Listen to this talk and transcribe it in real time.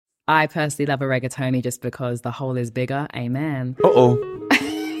I personally love a rigatoni just because the hole is bigger. Amen. Uh-oh.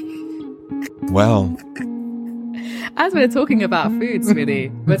 Well. As we're talking about food,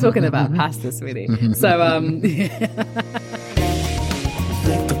 Smitty, we're talking about pasta, Smitty. So,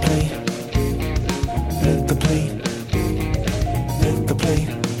 Lick the plate. Lick the plate. Lick the plate.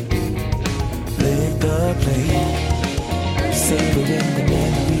 Lick the plate. Savoring the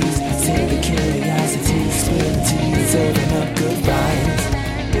memories. Save the curiosity. Spill the tea. Serving up good vibes.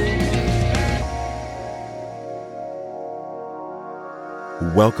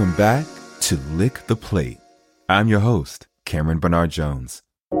 Welcome back to Lick the Plate. I'm your host, Cameron Bernard Jones.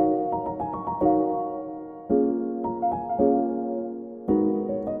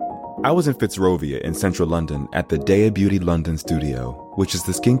 I was in Fitzrovia in central London at the Deia Beauty London studio, which is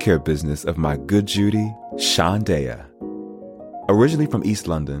the skincare business of my good Judy, Sean Deia. Originally from East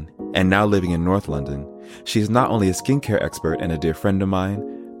London and now living in North London, she is not only a skincare expert and a dear friend of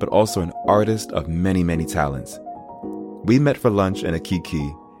mine, but also an artist of many, many talents. We met for lunch in a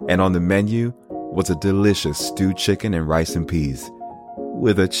Kiki, and on the menu was a delicious stewed chicken and rice and peas,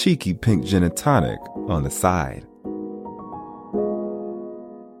 with a cheeky pink gin and tonic on the side.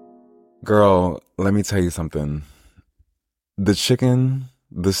 Girl, let me tell you something. The chicken,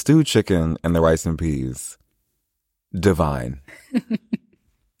 the stewed chicken, and the rice and peas, divine.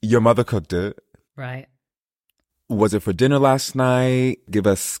 Your mother cooked it. right. Was it for dinner last night? Give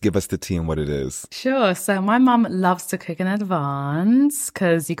us the tea and what it is. Sure. So my mum loves to cook in advance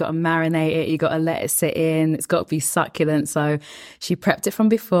because you got to marinate it. You got to let it sit in. It's got to be succulent. So she prepped it from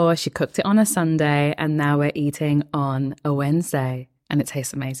before. She cooked it on a Sunday and now we're eating on a Wednesday and it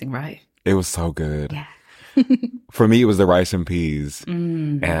tastes amazing, right? It was so good. Yeah. For me, it was the rice and peas.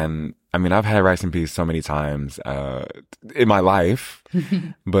 And I mean, I've had rice and peas so many times in my life,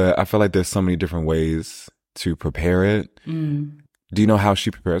 but I feel like there's so many different ways to prepare it. Do you know how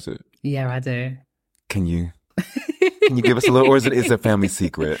she prepares it? Yeah, I do. Can you give us a little, or is it a family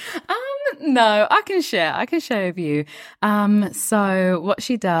secret? No, I can share with you. So what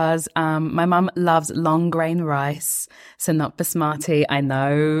she does, my mum loves long grain rice, so not basmati. I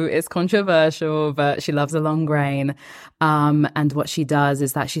know it's controversial, but she loves a long grain. And what she does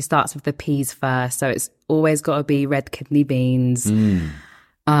is that she starts with the peas first. So it's always got to be red kidney beans.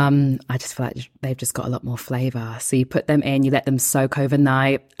 I just feel like they've just got a lot more flavor. So you put them in, you let them soak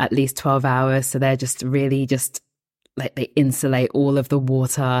overnight, at least 12 hours. So they're just really just like they insulate all of the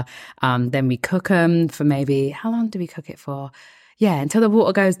water. Then we cook them for maybe, how long do we cook it for? Yeah, until the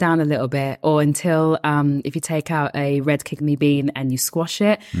water goes down a little bit, or until if you take out a red kidney bean and you squash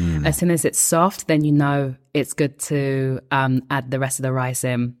it, as soon as it's soft, then you know it's good to add the rest of the rice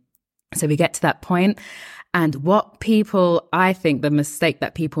in. So we get to that point. And I think the mistake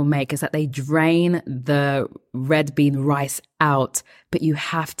that people make is that they drain the red bean rice out, but you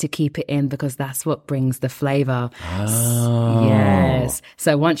have to keep it in because that's what brings the flavor. Oh. Yes.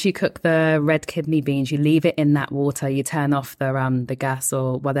 So once you cook the red kidney beans, you leave it in that water, you turn off the gas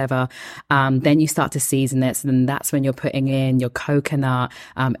or whatever. Then you start to season it. So then that's when you're putting in your coconut,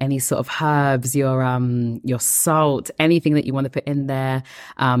 any sort of herbs, your salt, anything that you want to put in there,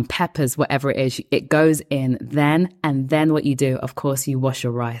 peppers, whatever it is, it goes in then. And then what you do, of course, you wash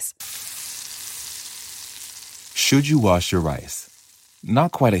your rice. Should you wash your rice?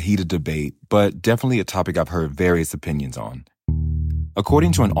 Not quite a heated debate, but definitely a topic I've heard various opinions on.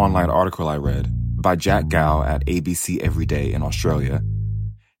 According to an online article I read by Jack Gow at ABC Everyday in Australia,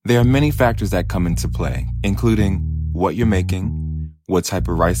 there are many factors that come into play, including what you're making, what type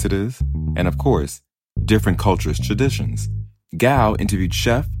of rice it is, and of course, different cultures' traditions. Gow interviewed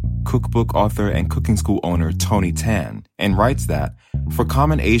chef, cookbook author, and cooking school owner Tony Tan and writes that for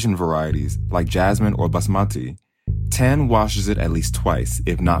common Asian varieties like jasmine or basmati, Tan washes it at least twice,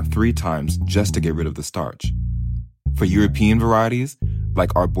 if not 3 times, just to get rid of the starch. For European varieties like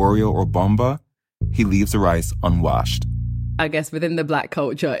arborio or bomba, he leaves the rice unwashed. I guess within the black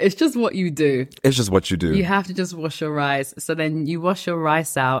culture, it's just what you do. It's just what you do. You have to just wash your rice. So then you wash your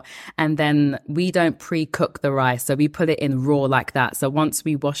rice out and then we don't pre-cook the rice. So we put it in raw like that. So once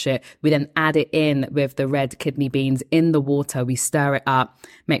we wash it, we then add it in with the red kidney beans in the water. We stir it up,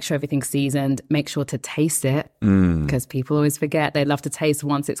 make sure everything's seasoned, make sure to taste it because people always forget. They love to taste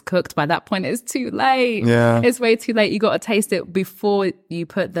once it's cooked. By that point, it's too late. Yeah. It's way too late. You got to taste it before you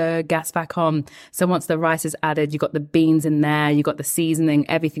put the gas back on. So once the rice is added, you got the beans in there, you got the seasoning,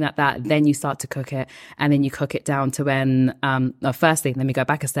 everything like that. Then you start to cook it, and then you cook it down to when. Firstly, let me go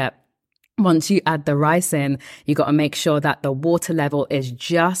back a step. Once you add the rice in, you got to make sure that the water level is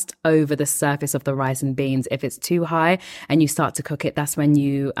just over the surface of the rice and beans. If it's too high and you start to cook it, that's when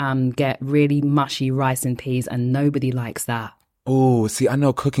you get really mushy rice and peas, and nobody likes that. Oh, see, I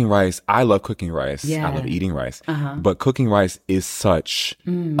know cooking rice. I love cooking rice. Yeah. I love eating rice. But cooking rice is such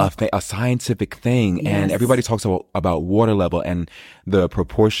a scientific thing. And Yes. everybody talks about water level and the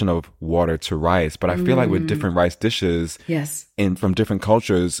proportion of water to rice. But I feel like with different rice dishes Yes. and from different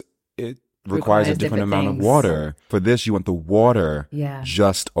cultures, it requires a different amount of things. water. For this, you want the water Yeah.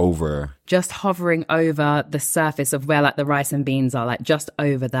 just over. Just hovering over the surface of where like the rice and beans are, like just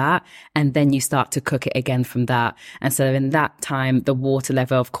over that. And then you start to cook it again from that. And so in that time, the water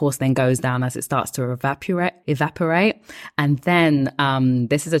level, of course, then goes down as it starts to evaporate. And then,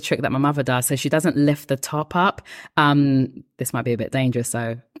 this is a trick that my mother does. So she doesn't lift the top up. This might be a bit dangerous.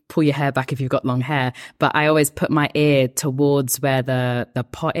 So pull your hair back if you've got long hair. But I always put my ear towards where the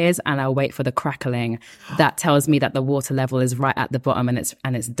pot is and I'll wait for the crackling. That tells me that the water level is right at the bottom and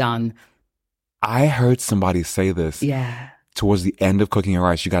it's done. I heard somebody say this. Yeah. Towards the end of cooking your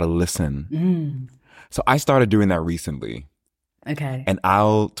rice, you got to listen. So I started doing that recently. Okay. And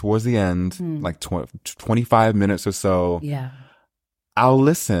towards the end, like 25 minutes or so, Yeah. I'll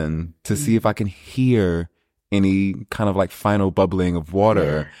listen to see if I can hear any kind of like final bubbling of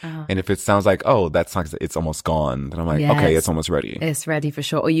water. And if it sounds like, oh, that sounds, it's almost gone, then I'm like, okay, it's almost ready. It's ready for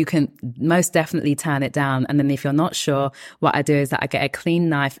sure. Or you can most definitely turn it down. And then if you're not sure, what I do is that I get a clean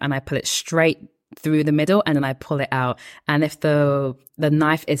knife and I pull it straight through the middle and then I pull it out. And if the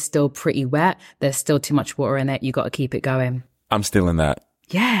knife is still pretty wet, there's still too much water in it, you got to keep it going. I'm still in that.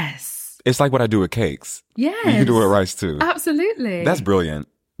 Yes. It's like what I do with cakes. Yes. You can do it with rice too. Absolutely. That's brilliant.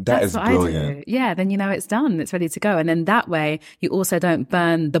 That's what brilliant. I do. Yeah, then you know it's done. It's ready to go. And then that way, you also don't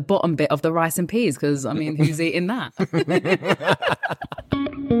burn the bottom bit of the rice and peas because, I mean, who's eating that?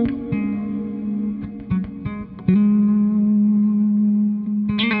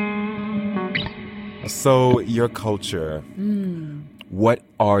 So, your culture, what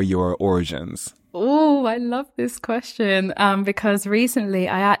are your origins? Oh, I love this question because recently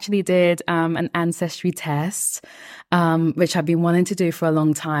I actually did an ancestry test, which I've been wanting to do for a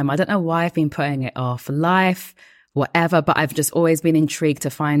long time. I don't know why I've been putting it off, life, whatever, but I've just always been intrigued to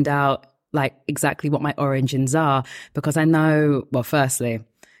find out like exactly what my origins are because I know, well, firstly,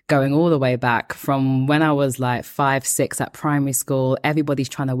 going all the way back from when I was like 5, 6 at primary school, everybody's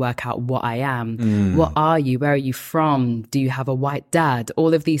trying to work out what I am. What are you? Where are you from? Do you have a white dad?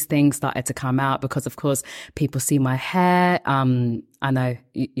 All of these things started to come out because, of course, people see my hair. I know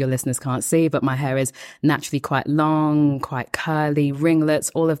your listeners can't see, but my hair is naturally quite long, quite curly, ringlets,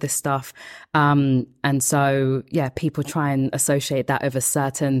 all of this stuff. And so, yeah, people try and associate that with a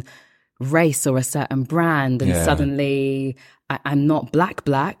certain race or a certain brand. And suddenly I'm not black.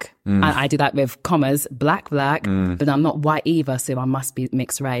 And I do that with commas, black, but I'm not white either. So I must be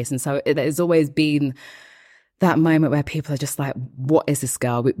mixed race. And so there's always been that moment where people are just like, what is this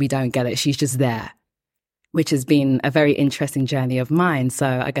girl? We don't get it. She's just there, which has been a very interesting journey of mine. So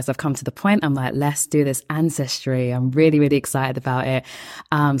I guess I've come to the point. I'm like, let's do this ancestry. I'm really, really excited about it.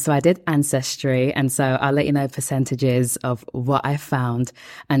 So I did ancestry. And so I'll let you know percentages of what I found.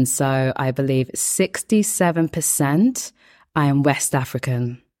 And so I believe 67% I am West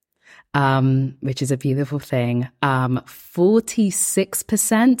African, which is a beautiful thing.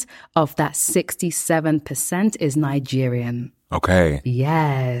 46% of that 67% is Nigerian. Okay.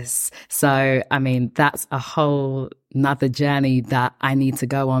 Yes. So, I mean, that's a whole nother journey that I need to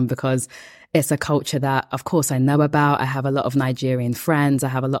go on because it's a culture that, of course, I know about. I have a lot of Nigerian friends. I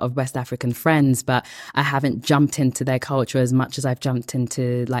have a lot of West African friends, but I haven't jumped into their culture as much as I've jumped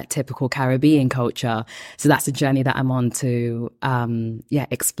into like typical Caribbean culture. So that's a journey that I'm on to,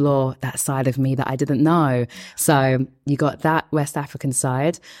 explore that side of me that I didn't know. So you got that West African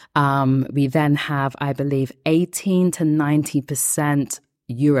side. We then have, I believe, 18 to 90%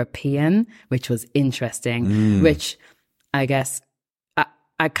 European, which was interesting, which I guess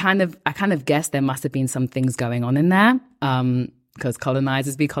I kind of guess there must have been some things going on in there, because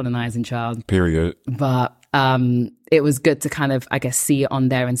colonizers be colonizing, child. Period. But it was good to kind of, I guess, see it on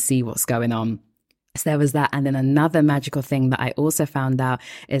there and see what's going on. So there was that. And then another magical thing that I also found out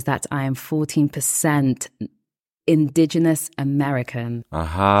is that I am 14% Indigenous American,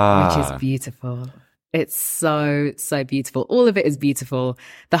 which is beautiful. It's so, so beautiful. All of it is beautiful.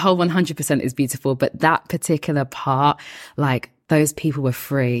 The whole 100% is beautiful. But that particular part, like, those people were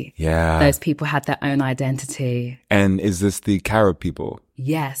free. Yeah. Those people had their own identity. And is this the Carib people?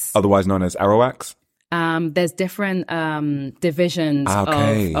 Yes. Otherwise known as Arawaks? There's different divisions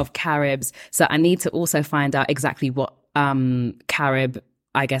of Caribs. So I need to also find out exactly what Carib,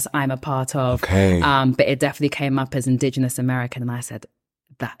 I guess, I'm a part of. Okay. But it definitely came up as Indigenous American. And I said,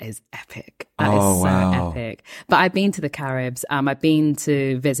 that is epic. That is so epic. But I've been to the Caribs. I've been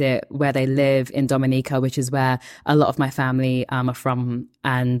to visit where they live in Dominica, which is where a lot of my family are from.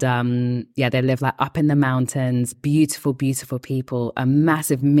 And they live like up in the mountains. Beautiful, beautiful people. A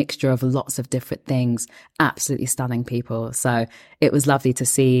massive mixture of lots of different things. Absolutely stunning people. So it was lovely to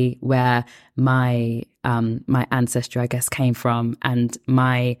see where my ancestry, I guess, came from. And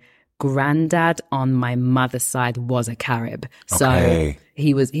my granddad on my mother's side was a Carib. So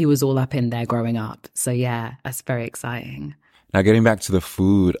he was all up in there growing up. So yeah, that's very exciting. Now, getting back to the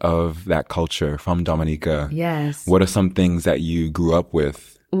food of that culture from Dominica. Yes. What are some things that you grew up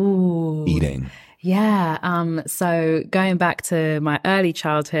with eating? Yeah. So going back to my early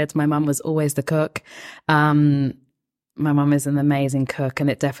childhood, my mum was always the cook. My mum is an amazing cook, and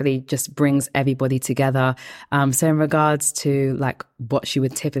it definitely just brings everybody together. So in regards to like what she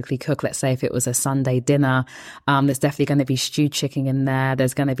would typically cook, let's say if it was a Sunday dinner, there's definitely going to be stewed chicken in there.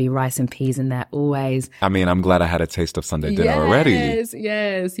 There's going to be rice and peas in there always. I mean, I'm glad I had a taste of Sunday dinner already.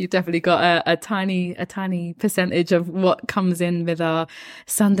 Yes. You've definitely got a tiny percentage of what comes in with our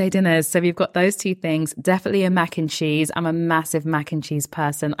Sunday dinners. So we've got those two things. Definitely a mac and cheese. I'm a massive mac and cheese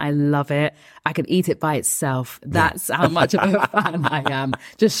person. I love it. I could eat it by itself. That's how much of a fan I am.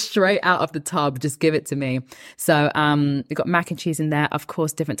 Just straight out of the tub, just give it to me. So we've got mac and cheese in there. Of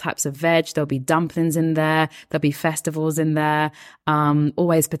course, different types of veg. There'll be dumplings in there. There'll be festivals in there.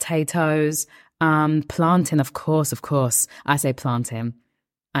 Always potatoes. Plantain, of course. I say plantain.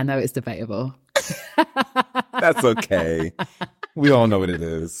 I know it's debatable. That's okay. We all know what it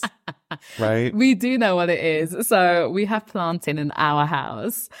is, right? We do know what it is. So we have plantain in our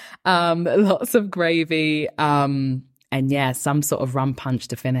house. Lots of gravy. And yeah, some sort of rum punch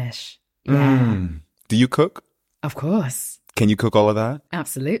to finish. Yeah. Do you cook? Of course. Can you cook all of that?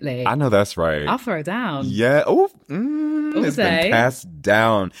 Absolutely. I know that's right. I'll throw down. Yeah. It's been passed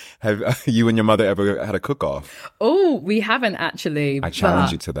down. Have you and your mother ever had a cook-off? Oh, we haven't actually. I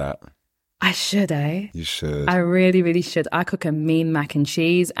challenge you to that. I should, eh? You should. I really, really should. I cook a mean mac and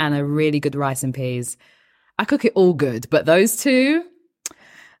cheese and a really good rice and peas. I cook it all good, but those two,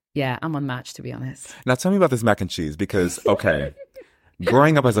 yeah, I'm unmatched, to be honest. Now tell me about this mac and cheese because, okay,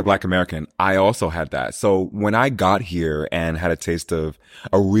 growing up as a Black American, I also had that. So when I got here and had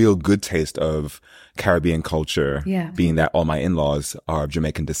a real good taste of Caribbean culture, being that all my in-laws are of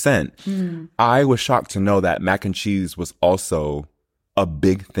Jamaican descent, I was shocked to know that mac and cheese was also a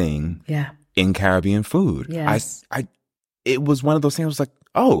big thing in Caribbean food. Yes. It was one of those things I was like,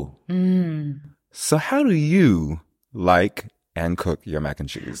 oh, so how do you like and cook your mac and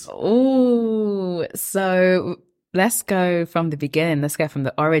cheese? Oh, so let's go from the beginning. Let's go from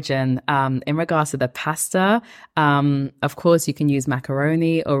the origin. In regards to the pasta, of course, you can use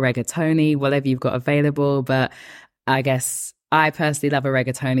macaroni or rigatoni, whatever you've got available. But I guess I personally love a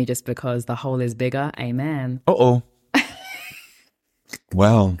rigatoni just because the hole is bigger. Amen. Uh-oh.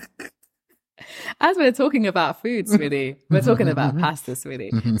 Well, as we're talking about food, sweetie, we're talking about pasta,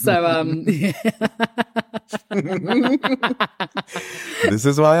 sweetie. So, this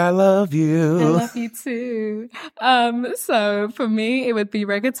is why I love you. I love you too. So for me, it would be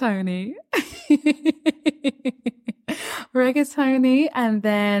rigatoni. Rigatoni, and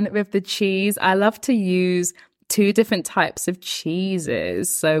then with the cheese, I love to use 2 different types of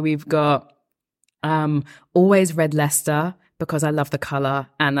cheeses. So we've got always red Leicester, because I love the color.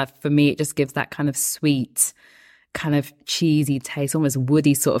 And for me, it just gives that kind of sweet, kind of cheesy taste, almost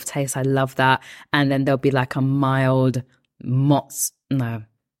woody sort of taste. I love that. And then there'll be like a mild mozzarella?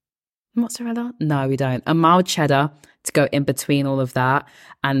 No, we don't. A mild cheddar to go in between all of that.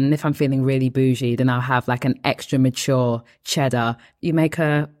 And if I'm feeling really bougie, then I'll have like an extra mature cheddar. Do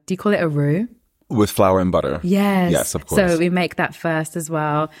you call it a roux? With flour and butter. Yes, of course. So we make that first as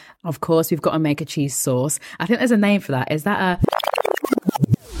well. Of course, we've got to make a cheese sauce. I think there's a name for that. Is that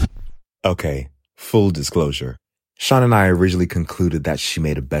Okay, full disclosure. Sean and I originally concluded that she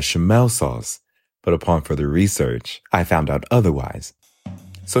made a bechamel sauce, but upon further research, I found out otherwise.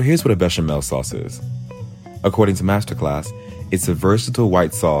 So here's what a bechamel sauce is. According to Masterclass, it's a versatile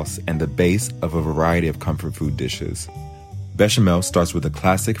white sauce and the base of a variety of comfort food dishes. Bechamel starts with a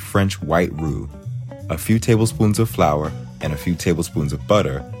classic French white roux, a few tablespoons of flour, and a few tablespoons of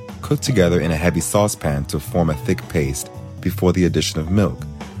butter cooked together in a heavy saucepan to form a thick paste before the addition of milk.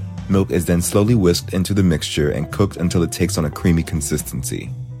 Milk is then slowly whisked into the mixture and cooked until it takes on a creamy consistency.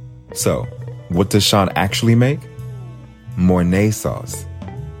 So, what does Sean actually make? Mornay sauce.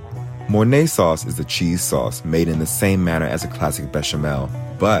 Mornay sauce is a cheese sauce made in the same manner as a classic bechamel,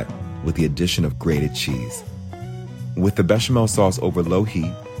 but with the addition of grated cheese. With the bechamel sauce over low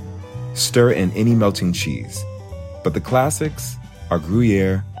heat, stir in any melting cheese. But the classics, are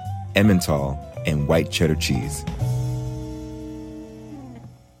Gruyere, Emmental, and white cheddar cheese.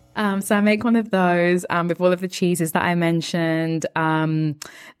 So I make one of those with all of the cheeses that I mentioned.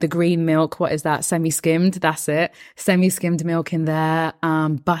 The green milk, what is that? Semi-skimmed, that's it. Semi-skimmed milk in there,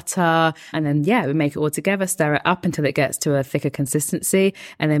 butter. And then, we make it all together, stir it up until it gets to a thicker consistency.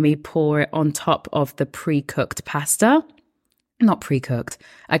 And then we pour it on top of the pre-cooked pasta. Not pre-cooked.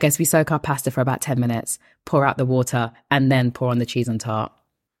 I guess we soak our pasta for about 10 minutes, pour out the water, and then pour on the cheese on top.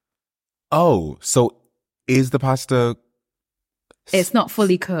 Oh, so is the pasta... It's not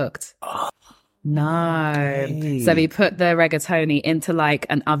fully cooked. No. Okay. So we put the rigatoni into like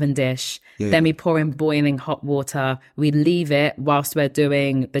an oven dish. Then we pour in boiling hot water. We leave it whilst we're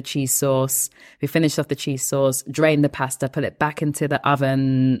doing the cheese sauce. We finish off the cheese sauce, drain the pasta, put it back into the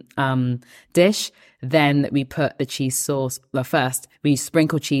oven dish. Then we put the cheese sauce. Well, first, we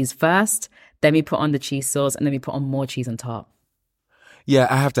sprinkle cheese first. Then we put on the cheese sauce and then we put on more cheese on top. Yeah,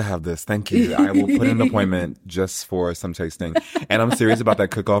 I have to have this. Thank you. I will put in an appointment just for some tasting. And I'm serious about that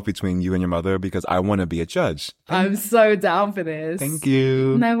cook-off between you and your mother because I want to be a judge. I'm so down for this. Thank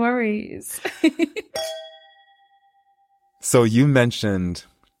you. No worries. So you mentioned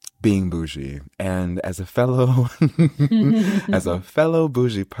being bougie, and as a fellow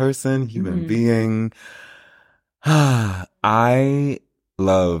bougie person, human being, I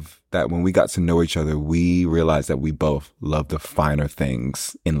love that when we got to know each other, we realized that we both love the finer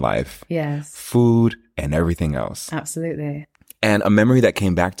things in life. Yes. Food and everything else. Absolutely. And a memory that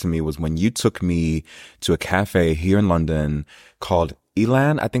came back to me was when you took me to a cafe here in London called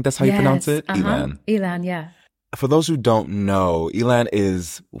Elan. I think that's how you pronounce it. Elan. Elan, yeah. For those who don't know, Elan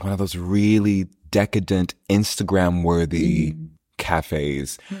is one of those really decadent, Instagram-worthy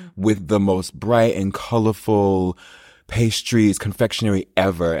cafes with the most bright and colorful pastries, confectionery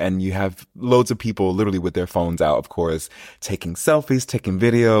ever. And you have loads of people literally with their phones out, of course, taking selfies, taking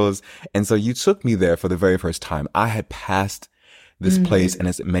videos. And so you took me there for the very first time. I had passed this place and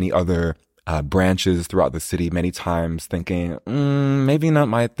its many other branches throughout the city many times thinking, maybe not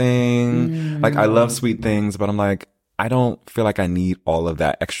my thing. Like, I love sweet things, but I'm like, I don't feel like I need all of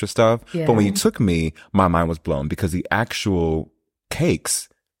that extra stuff. Yeah. But when you took me, my mind was blown because the actual cakes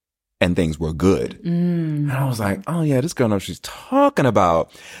and things were good. And I was like, oh yeah, this girl knows what she's talking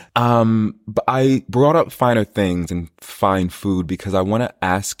about. But I brought up finer things and fine food because I want to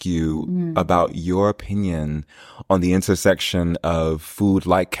ask you about your opinion on the intersection of food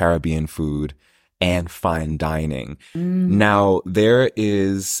like Caribbean food and fine dining. Now, there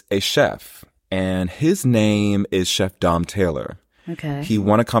is a chef and his name is Chef Dom Taylor. Okay. He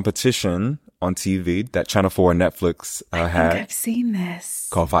won a competition on TV that Channel 4 and Netflix I had think I've seen this.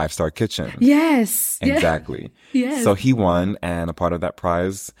 called 5-Star Kitchen. Yes. Exactly. Yes. So he won, and a part of that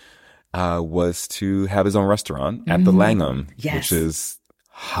prize was to have his own restaurant at the Langham, which is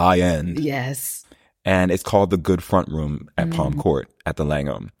high end. Yes. And it's called the Good Front Room at Palm Court at the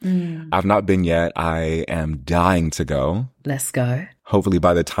Langham. I've not been yet. I am dying to go. Let's go. Hopefully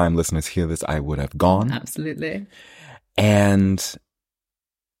by the time listeners hear this, I would have gone. Absolutely. And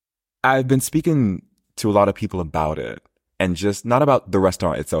I've been speaking to a lot of people about it, and just not about the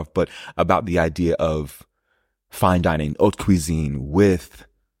restaurant itself, but about the idea of fine dining, haute cuisine with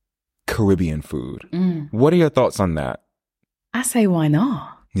Caribbean food. What are your thoughts on that? I say, why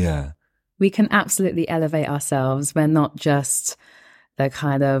not? Yeah. We can absolutely elevate ourselves. We're not just the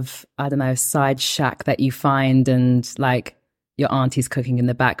kind of, I don't know, side shack that you find and like your auntie's cooking in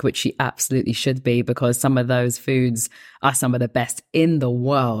the back, which she absolutely should be, because some of those foods are some of the best in the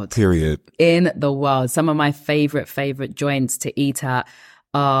world. Period. In the world. Some of my favorite joints to eat at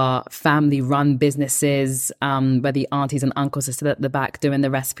are family-run businesses where the aunties and uncles are still at the back doing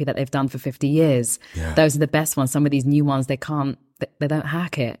the recipe that they've done for 50 years. Yeah. Those are the best ones. Some of these new ones, they don't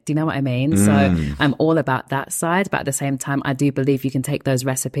hack it. Do you know what I mean? So I'm all about that side. But at the same time, I do believe you can take those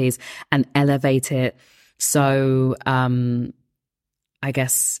recipes and elevate it. So I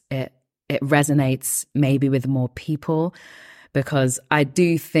guess it resonates maybe with more people, because I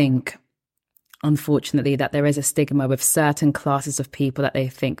do think, unfortunately, that there is a stigma with certain classes of people that they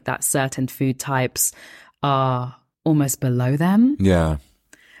think that certain food types are almost below them. Yeah.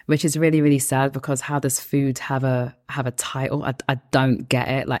 Which is really, really sad, because how does food have a title? I don't get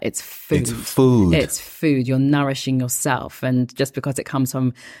it. Like, it's food. It's food. It's food. You're nourishing yourself. And just because it comes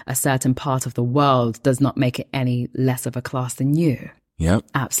from a certain part of the world does not make it any less of a class than you. Yep.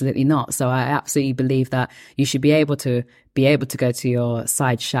 Absolutely not. So I absolutely believe that you should be able to go to your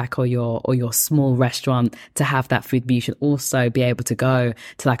side shack or your small restaurant to have that food, but you should also be able to go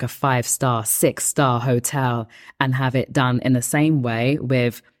to like a 5-star, 6-star hotel and have it done in the same way,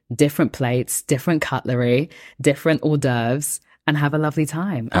 with different plates, different cutlery, different hors d'oeuvres, and have a lovely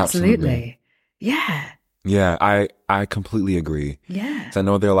time. Absolutely. Yeah. Yeah, I completely agree. Yeah. So I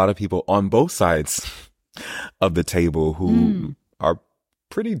know there are a lot of people on both sides of the table who are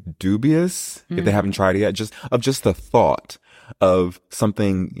pretty dubious if they haven't tried it yet, just the thought of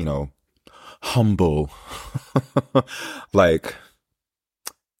something, you know, humble. Like,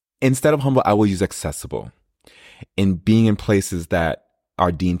 instead of humble, I will use accessible. In being in places that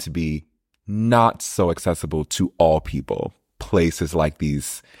are deemed to be not so accessible to all people, places like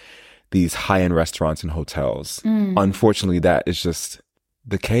these high-end restaurants and hotels. Unfortunately, that is just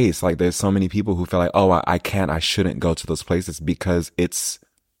the case. Like, there's so many people who feel like, oh, I shouldn't go to those places because it's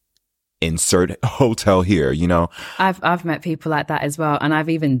insert hotel here, you know? I've met people like that as well. And I've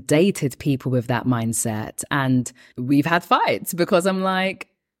even dated people with that mindset. And we've had fights because I'm like,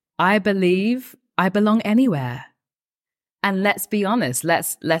 I believe I belong anywhere. And let's be honest,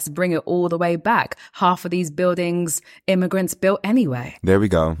 let's bring it all the way back. Half of these buildings, immigrants built anyway. There we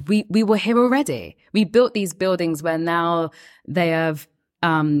go. We were here already. We built these buildings where now they have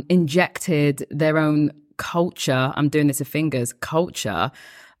injected their own culture. I'm doing this with fingers, culture,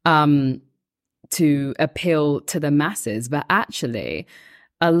 to appeal to the masses. But actually,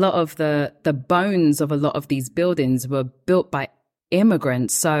 a lot of the bones of a lot of these buildings were built by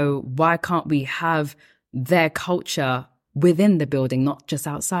immigrants. So why can't we have their culture within the building, not just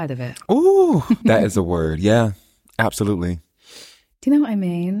outside of it? Ooh, that is a word. Yeah, absolutely. Do you know what I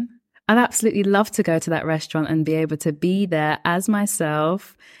mean? I'd absolutely love to go to that restaurant and be able to be there as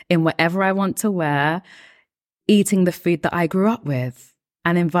myself in whatever I want to wear, eating the food that I grew up with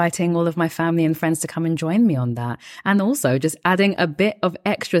and inviting all of my family and friends to come and join me on that. And also just adding a bit of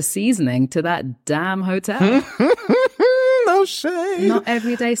extra seasoning to that damn hotel. No shade. Not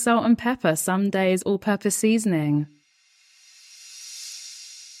everyday salt and pepper. Some days all-purpose seasoning.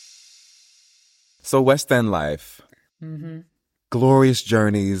 So West End life, glorious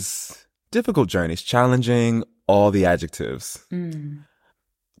journeys, difficult journeys, challenging, all the adjectives.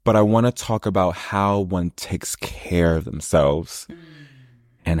 But I want to talk about how one takes care of themselves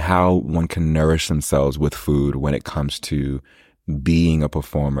and how one can nourish themselves with food when it comes to being a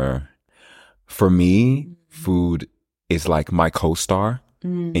performer. For me, food is like my co-star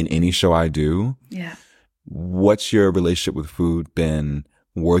in any show I do. Yeah. What's your relationship with food been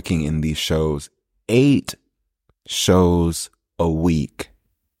working in these shows? 8 shows a week.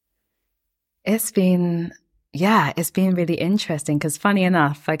 It's been really interesting because funny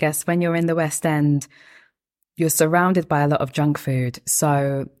enough, I guess when you're in the West End, you're surrounded by a lot of junk food.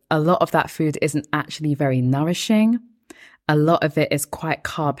 So a lot of that food isn't actually very nourishing. A lot of it is quite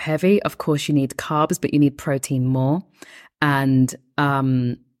carb heavy. Of course, you need carbs, but you need protein more. And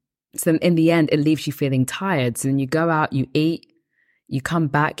so in the end, it leaves you feeling tired. So then you go out, you eat, you come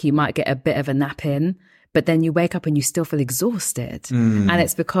back, you might get a bit of a nap in, but then you wake up and you still feel exhausted. And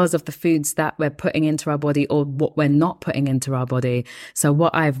it's because of the foods that we're putting into our body or what we're not putting into our body. So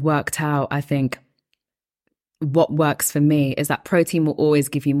what I've worked out, I think, what works for me is that protein will always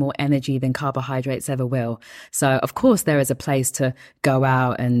give you more energy than carbohydrates ever will. So of course there is a place to go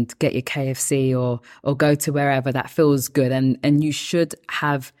out and get your KFC or go to wherever that feels good. And you should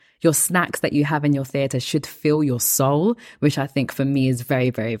have your snacks that you have in your theatre should fill your soul, which I think for me is very,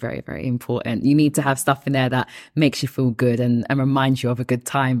 very, very, very important. You need to have stuff in there that makes you feel good and reminds you of a good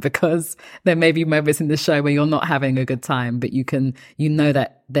time, because there may be moments in the show where you're not having a good time, but you know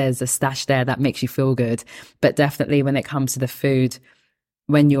that there's a stash there that makes you feel good. But definitely when it comes to the food,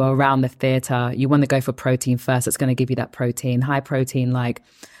 when you're around the theatre, you want to go for protein first. It's going to give you that protein, high protein, like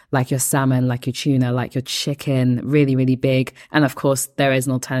your salmon, like your tuna, like your chicken, really, really big. And of course, there is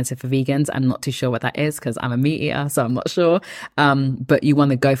an alternative for vegans. I'm not too sure what that is because I'm a meat eater, so I'm not sure. But you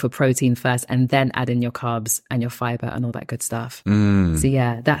want to go for protein first and then add in your carbs and your fiber and all that good stuff. So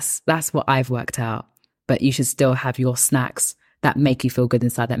yeah, that's what I've worked out. But you should still have your snacks that make you feel good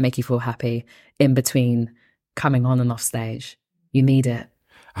inside, that make you feel happy in between coming on and off stage. You need it.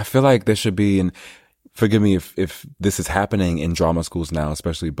 I feel like there should be forgive me if this is happening in drama schools now,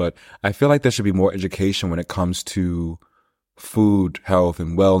 especially, but I feel like there should be more education when it comes to food, health,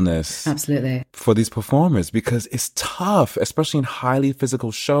 and wellness. Absolutely. For these performers, because it's tough, especially in highly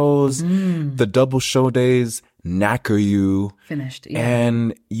physical shows. The double show days knacker you. Finished. Yeah.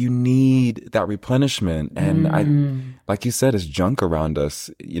 And you need that replenishment. And like you said, it's junk around us.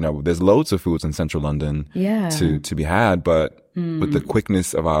 You know, there's loads of foods in central London to be had, but with the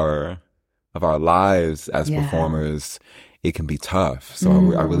quickness of our lives as performers, it can be tough. So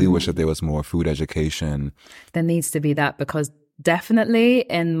I really wish that there was more food education. There needs to be that, because definitely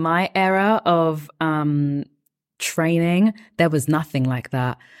in my era of training, there was nothing like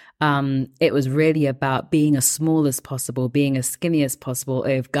that. It was really about being as small as possible, being as skinny as possible.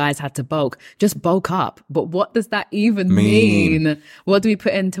 If guys had to bulk, just bulk up. But what does that even mean? What do we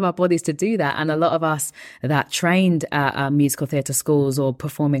put into our bodies to do that? And a lot of us that trained at musical theatre schools or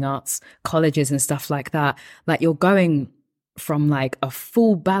performing arts colleges and stuff like that, like you're going from like a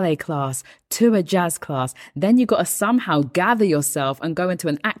full ballet class to a jazz class. Then you got to somehow gather yourself and go into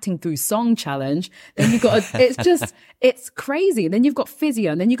an acting through song challenge. Then you got to, it's crazy. Then you've got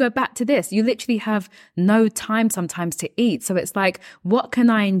physio and then you go back to this. You literally have no time sometimes to eat. So it's like, what can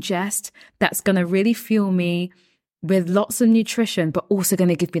I ingest that's going to really fuel me with lots of nutrition, but also going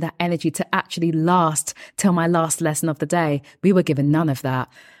to give me that energy to actually last till my last lesson of the day? We were given none of that.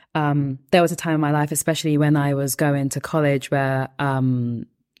 There was a time in my life, especially when I was going to college, where,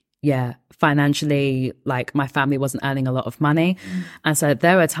 financially, like my family wasn't earning a lot of money. And so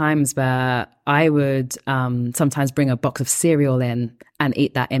there were times where I would sometimes bring a box of cereal in and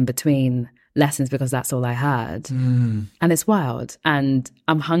eat that in between lessons because that's all I had. And it's wild. And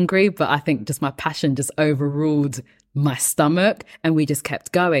I'm hungry, but I think just my passion just overruled my stomach and we just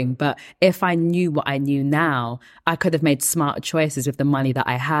kept going. But if I knew what I knew now, I could have made smarter choices with the money that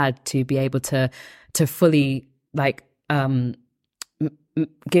I had to be able to fully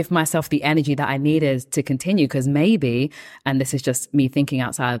give myself the energy that I needed to continue. Because maybe, and this is just me thinking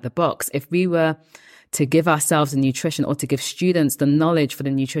outside of the box, if we were to give ourselves the nutrition or to give students the knowledge for the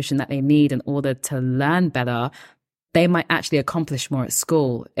nutrition that they need in order to learn better, they might actually accomplish more at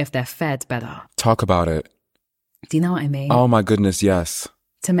school if they're fed better. Talk about it. Do you know what I mean? Oh my goodness, yes.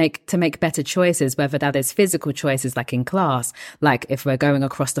 To make better choices, whether that is physical choices like in class, like if we're going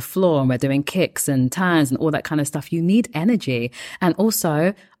across the floor and we're doing kicks and turns and all that kind of stuff, you need energy. And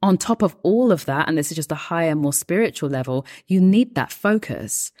also on top of all of that, and this is just a higher, more spiritual level, you need that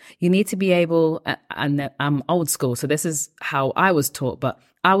focus. You need to be able, and I'm old school, so this is how I was taught, but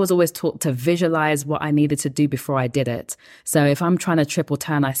I was always taught to visualize what I needed to do before I did it. So if I'm trying to triple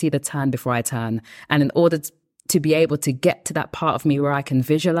turn, I see the turn before I turn. And in order to be able to get to that part of me where I can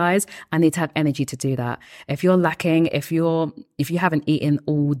visualize, I need to have energy to do that. If you're lacking, if you haven't eaten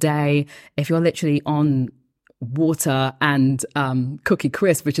all day, if you're literally on water and cookie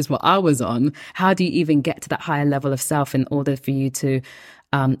crisp, which is what I was on, how do you even get to that higher level of self in order for you to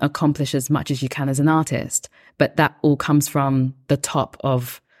accomplish as much as you can as an artist? But that all comes from the top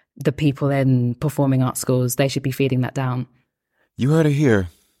of the people in performing arts schools. They should be feeding that down. You heard it here.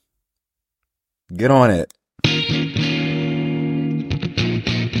 Get on it.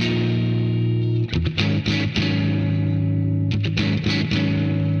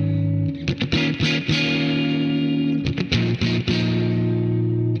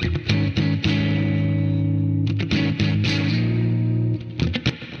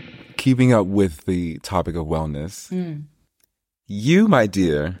 Keeping up with the topic of wellness, you, my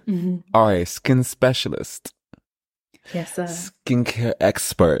dear, are a skin specialist. Yes, sir. Skincare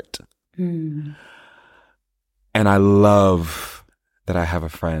expert. And I love that I have a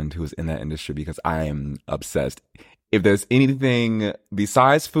friend who's in that industry because I am obsessed. If there's anything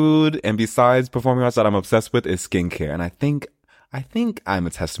besides food and besides performing arts that I'm obsessed with, is skincare. And I think I'm a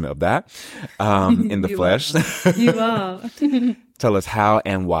testament of that in the flesh. You are. Tell us, how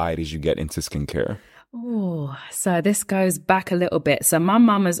and why did you get into skincare? Oh, so this goes back a little bit. So my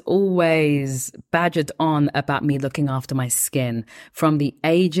mum has always badgered on about me looking after my skin. From the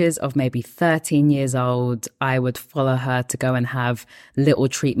ages of maybe 13 years old, I would follow her to go and have little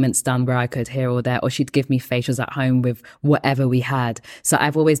treatments done where I could here or there, or she'd give me facials at home with whatever we had. So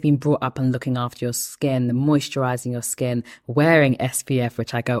I've always been brought up on looking after your skin, moisturizing your skin, wearing SPF,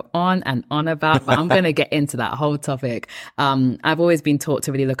 which I go on and on about, but I'm going to get into that whole topic. I've always been taught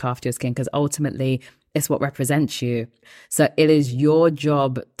to really look after your skin because ultimately it's what represents you. So it is your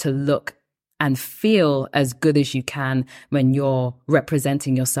job to look and feel as good as you can when you're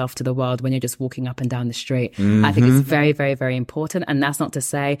representing yourself to the world, when you're just walking up and down the street. I think it's very, very, very important. And that's not to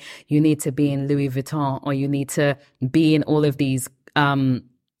say you need to be in Louis Vuitton or you need to be in all of these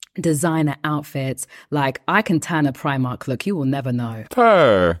designer outfits. Like, I can turn a Primark look. You will never know.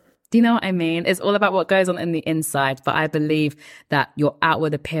 Do you know what I mean? It's all about what goes on in the inside. But I believe that your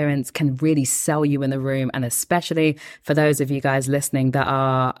outward appearance can really sell you in the room. And especially for those of you guys listening that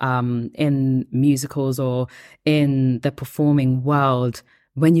are in musicals or in the performing world,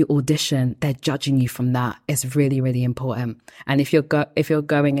 when you audition, they're judging you from that. It's really, really important. And if you're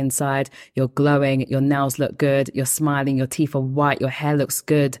going inside, you're glowing, your nails look good, you're smiling, your teeth are white, your hair looks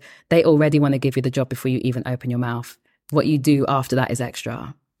good, they already want to give you the job before you even open your mouth. What you do after that is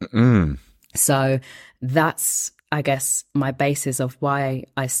extra. So that's I guess, my basis of why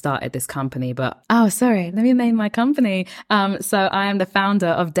I started this company. But, oh, sorry, let me name my company. So I am the founder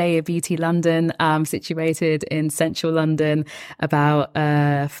of Deia Beauty London, situated in central London, about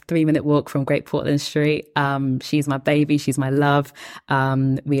a 3-minute walk from Great Portland Street. She's my baby. She's my love.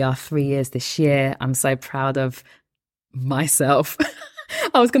 We are 3 years this year. I'm so proud of myself.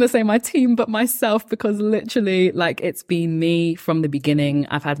 I was going to say my team, but myself, because literally, like, it's been me from the beginning.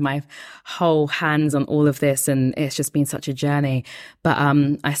 I've had my whole hands on all of this, and it's just been such a journey. But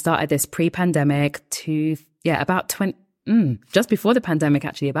I started this pre-pandemic about just before the pandemic,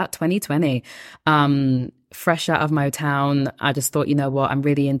 actually, about 2020. Fresh out of Motown, I just thought, you know what, I'm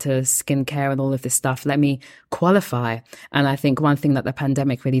really into skincare and all of this stuff. Let me qualify. And I think one thing that the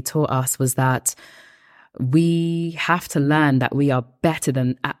pandemic really taught us was that we have to learn that we are better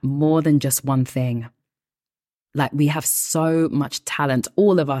at more than just one thing. Like, we have so much talent,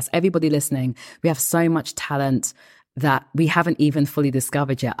 all of us, everybody listening, we have so much talent that we haven't even fully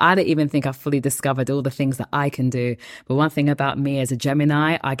discovered yet. I don't even think I've fully discovered all the things that I can do. But one thing about me as a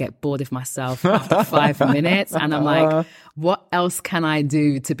Gemini, I get bored of myself after 5 minutes. And I'm like, what else can I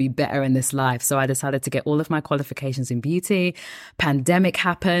do to be better in this life? So I decided to get all of my qualifications in beauty. Pandemic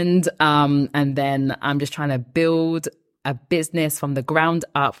happened. And then I'm just trying to build a business from the ground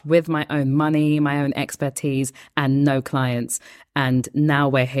up with my own money, my own expertise, and no clients. And now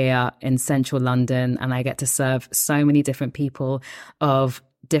we're here in central London, and I get to serve so many different people of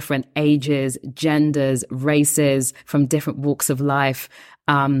different ages, genders, races, from different walks of life.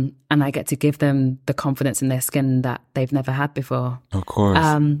 And I get to give them the confidence in their skin that they've never had before. Of course.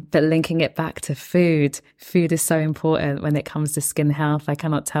 But linking it back to food is so important when it comes to skin health. I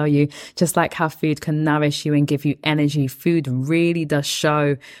cannot tell you, just like how food can nourish you and give you energy, food really does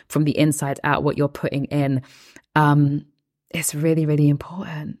show from the inside out what you're putting in. It's really, really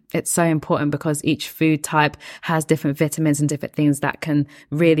important. It's so important because each food type has different vitamins and different things that can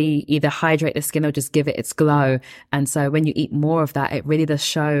really either hydrate the skin or just give it its glow. And so when you eat more of that, it really does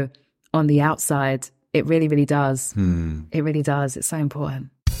show on the outside. It really, really does. It really does. It's so important.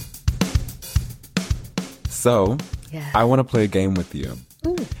 So, Yeah. I want to play a game with you.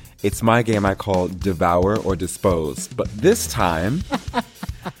 Ooh. It's my game I call Devour or Dispose. But this time...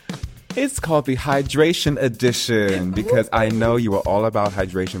 it's called the Hydration Edition because I know you are all about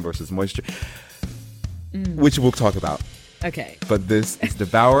hydration versus moisture, which we'll talk about. Okay. But this is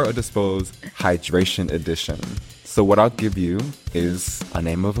Devour or Dispose Hydration Edition. So what I'll give you is a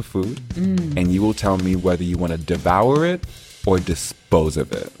name of a food, and you will tell me whether you want to devour it or dispose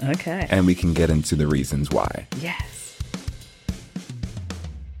of it. Okay. And we can get into the reasons why. Yes.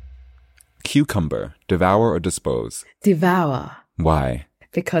 Cucumber, devour or dispose? Devour. Why?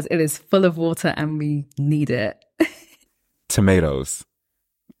 Because it is full of water and we need it. Tomatoes.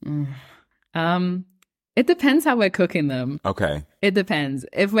 It depends how we're cooking them. Okay. It depends.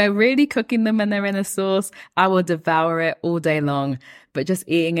 If we're really cooking them and they're in a sauce, I will devour it all day long. But just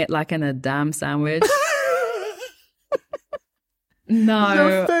eating it like in a damn sandwich. No.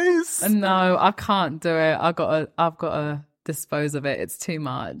 Your face. No, I can't do it. I've got to dispose of it. It's too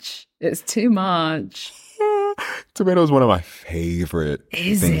much. It's too much. Tomato is one of my favorite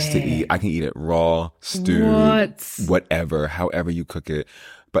things to eat. I can eat it raw, stewed, whatever, however you cook it,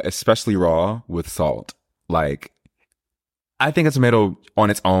 but especially raw with salt. Like, I think a tomato on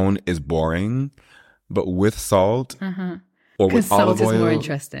its own is boring, but with salt or with olive oil, salt is more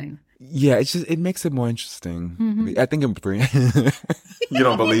interesting. Yeah, it makes it more interesting. I think you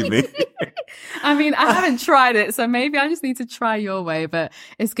don't believe me. I mean, I haven't tried it, so maybe I just need to try your way, but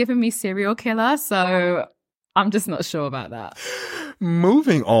it's giving me serial killer, so I'm just not sure about that.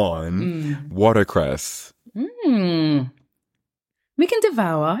 Moving on, watercress. We can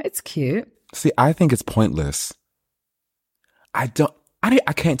devour. It's cute. See, I think it's pointless. I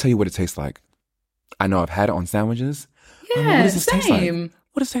can't tell you what it tastes like. I know I've had it on sandwiches. Yeah, what does this taste like? same.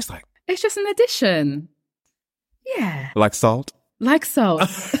 What does it taste like? It's just an addition. Yeah. Like salt? Like salt.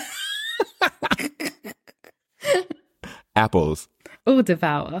 Apples. Oh,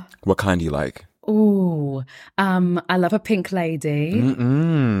 devour. What kind do you like? Oh, I love a pink lady.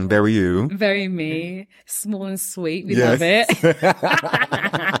 Very you. Very me. Small and sweet. We love it.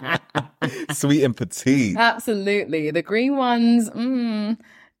 Sweet and petite. Absolutely. The green ones,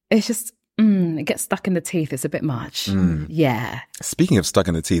 it's just, it gets stuck in the teeth. It's a bit much. Yeah. Speaking of stuck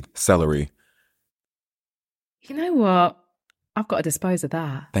in the teeth, celery. You know what? I've got to dispose of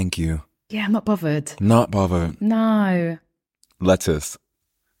that. Thank you. Yeah, I'm not bothered. Not bothered. No. Lettuce.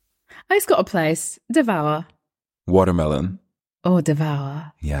 It's got a place. Devour. Watermelon. Oh,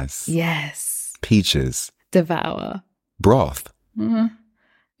 devour. Yes. Yes. Peaches. Devour. Broth.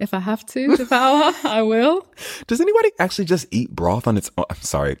 If I have to devour, I will. Does anybody actually just eat broth on its own? I'm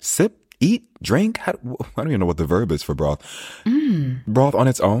sorry, sip, eat, drink? I don't even know what the verb is for broth. Broth on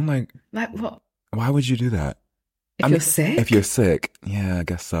its own? Like what? Why would you do that? If you're sick? If you're sick. Yeah, I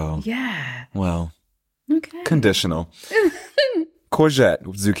guess so. Yeah. Well, okay. Conditional. Courgette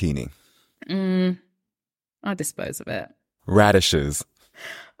with zucchini. I'll dispose of it. Radishes.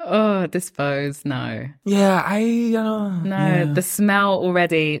 Oh, dispose. No. Yeah, No, the smell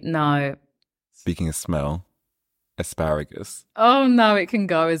already. No. Speaking of smell, asparagus. Oh, no, it can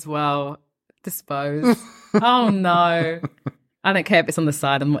go as well. Dispose. Oh, no. I don't care if it's on the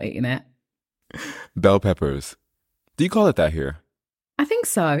side. I'm not eating it. Bell peppers. Do you call it that here? I think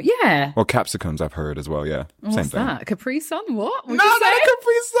so. Yeah. Or capsicums, I've heard as well. Yeah. What's Same thing. that? Capri Sun? What? No, not a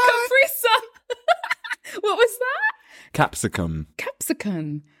Capri Sun. Capri Sun. What was that? Capsicum.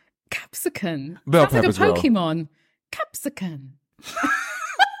 Capsicum. Bell Sounds like a peppers, girl. Pokemon. Capsicum.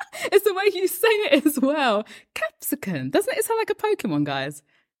 It's the way you say it as well. Capsicum. Doesn't it sound like a Pokemon, guys?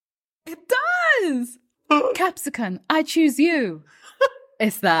 It does. Capsicum. I choose you.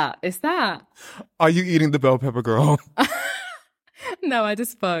 It's that. Are you eating the bell pepper, girl? No, I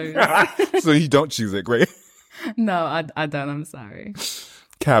dispose. So you don't choose it. Great. No, I don't. I'm sorry.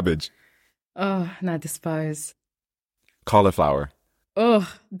 Cabbage. Oh, no, dispose. Cauliflower. Oh,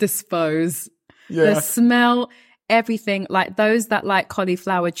 dispose. Yeah. The smell, everything, like those that like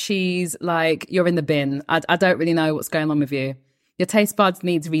cauliflower cheese, like you're in the bin. I don't really know what's going on with you. Your taste buds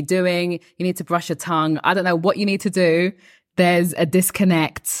needs redoing. You need to brush your tongue. I don't know what you need to do. There's a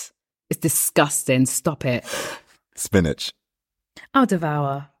disconnect. It's disgusting. Stop it. Spinach. I'll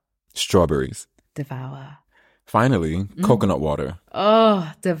devour. Strawberries. Devour. Finally, coconut water.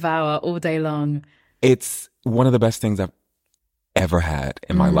 Oh, devour all day long. It's one of the best things I've ever had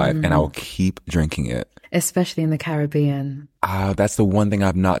in my life, and I will keep drinking it. Especially in the Caribbean. That's the one thing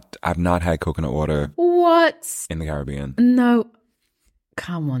I've not had coconut water What? in the Caribbean. No.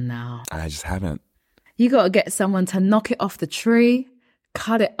 Come on now. I just haven't. You got to get someone to knock it off the tree,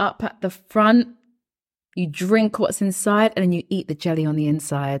 cut it up at the front. You drink what's inside and then you eat the jelly on the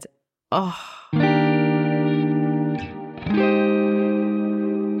inside. Oh.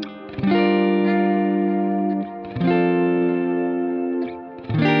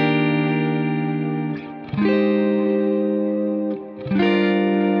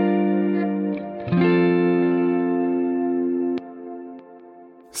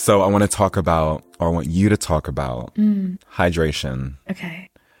 So I want you to talk about hydration. Okay.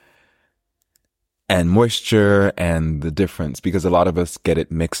 And moisture and the difference, because a lot of us get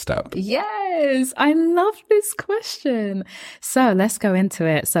it mixed up. Yes, I love this question. So let's go into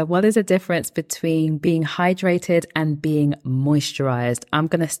it. So what is the difference between being hydrated and being moisturized? I'm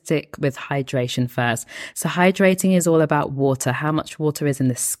going to stick with hydration first. So hydrating is all about water, how much water is in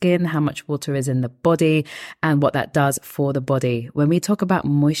the skin, how much water is in the body, and what that does for the body. When we talk about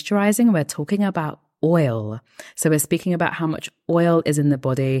moisturizing, we're talking about oil. So we're speaking about how much oil is in the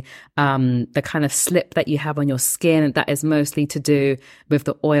body, the kind of slip that you have on your skin, that is mostly to do with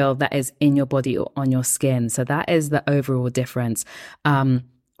the oil that is in your body or on your skin. So that is the overall difference.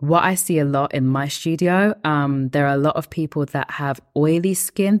 What I see a lot in my studio, there are a lot of people that have oily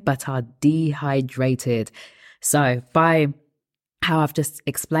skin but are dehydrated. So by how I've just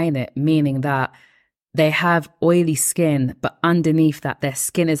explained it, meaning that they have oily skin, but underneath that, their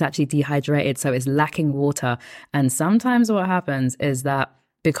skin is actually dehydrated, so it's lacking water. And sometimes what happens is that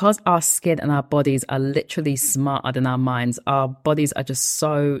because our skin and our bodies are literally smarter than our minds, our bodies are just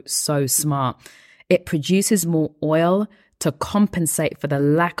so smart, it produces more oil to compensate for the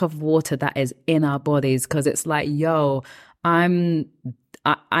lack of water that is in our bodies. Because it's like, yo, I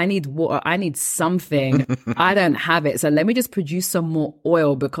need water. I need something. I don't have it. So let me just produce some more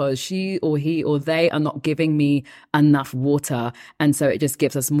oil because she or he or they are not giving me enough water. And so it just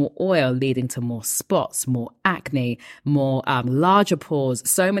gives us more oil, leading to more spots, more acne, more larger pores,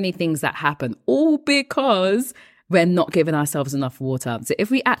 so many things that happen, all because we're not giving ourselves enough water. So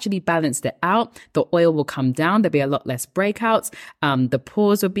if we actually balanced it out, the oil will come down. There'll be a lot less breakouts. The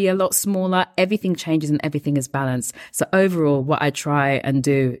pores will be a lot smaller. Everything changes and everything is balanced. So overall, what I try and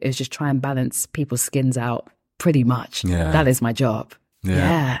do is just try and balance people's skins out pretty much. Yeah. That is my job.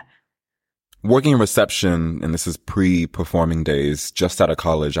 Yeah. Working in reception, and this is pre-performing days, just out of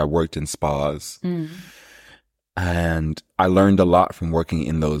college, I worked in spas. And I learned a lot from working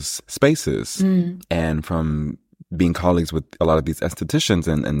in those spaces and from being colleagues with a lot of these estheticians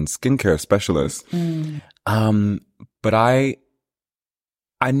and skincare specialists. But I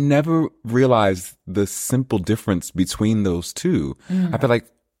never realized the simple difference between those two. I feel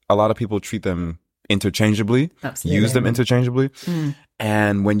like a lot of people treat them interchangeably, Absolutely. use them interchangeably.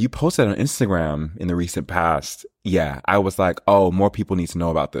 And when you posted on Instagram in the recent past, I was like, oh, more people need to know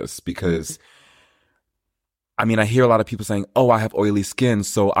about this because I mean, I hear a lot of people saying, oh, I have oily skin,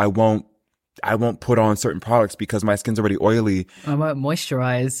 so I won't put on certain products because my skin's already oily. I won't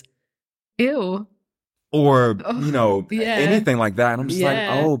moisturize. Ew. Or, anything like that. And I'm just like,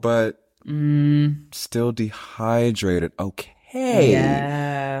 oh, but still dehydrated. Okay.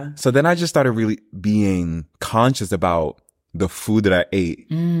 Yeah. So then I just started really being conscious about the food that I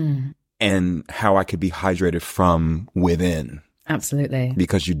ate and how I could be hydrated from within. Absolutely.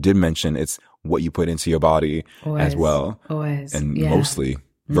 Because you did mention it's what you put into your body as well. Always. And mostly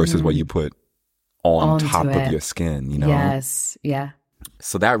versus what you put on top Onto of your skin, you know? Yes. Yeah.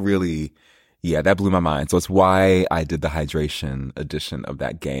 So that really, that blew my mind. So it's why I did the hydration edition of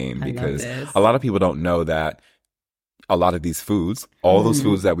that game, because a lot of people don't know that a lot of these foods, all those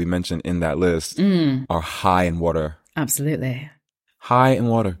foods that we mentioned in that list are high in water. Absolutely. High in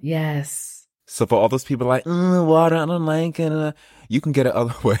water. Yes. So for all those people like, water, I don't like it. You can get it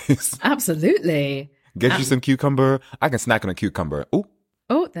other ways. Absolutely. Get you some cucumber. I can snack on a cucumber. Ooh.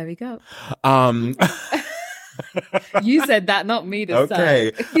 Oh, there we go. You said that, not me this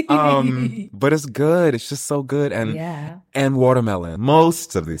okay. time. But it's good. It's just so good. And watermelon.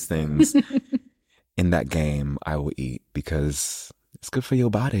 Most of these things in that game I will eat because it's good for your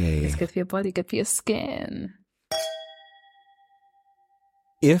body. It's good for your body, good for your skin.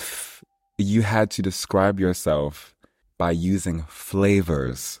 If you had to describe yourself by using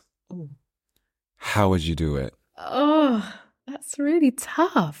flavors, how would you do it? Oh, that's really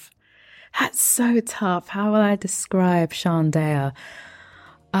tough. That's so tough. How will I describe Deia?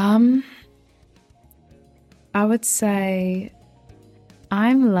 I would say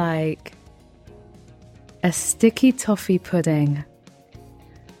I'm like a sticky toffee pudding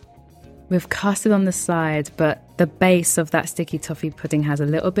with custard on the side, but the base of that sticky toffee pudding has a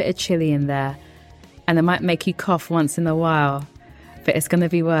little bit of chili in there, and it might make you cough once in a while, but it's going to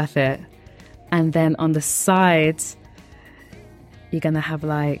be worth it. And then on the sides, you're going to have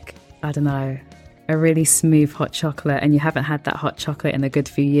like, I don't know, a really smooth hot chocolate, and you haven't had that hot chocolate in a good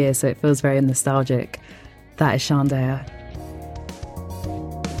few years, so it feels very nostalgic. That is Deia.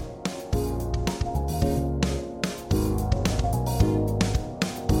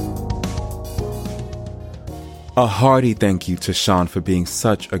 A hearty thank you to Siân for being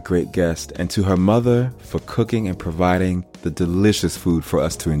such a great guest, and to her mother for cooking and providing the delicious food for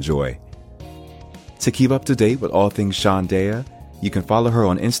us to enjoy. To keep up to date with all things Deia, you can follow her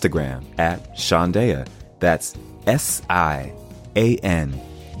on Instagram at Deia. That's SIANDEIA.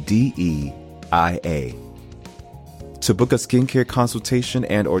 To book a skincare consultation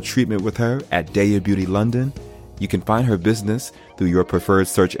and or treatment with her at Deia Beauty London, you can find her business through your preferred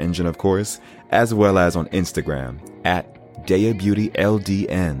search engine, of course, as well as on Instagram at Deia Beauty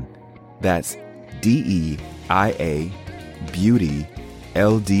LDN. That's DEIA Beauty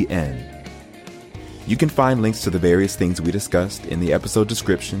LDN. You can find links to the various things we discussed in the episode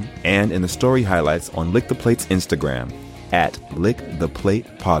description and in the story highlights on Lick the Plate's Instagram at Lick the Plate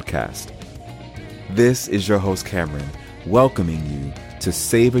Podcast. This is your host, Cameron, welcoming you to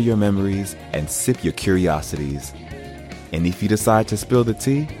savor your memories and sip your curiosities. And if you decide to spill the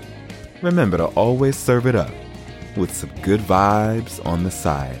tea, remember to always serve it up with some good vibes on the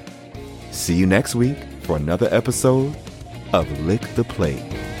side. See you next week for another episode of Lick the Plate.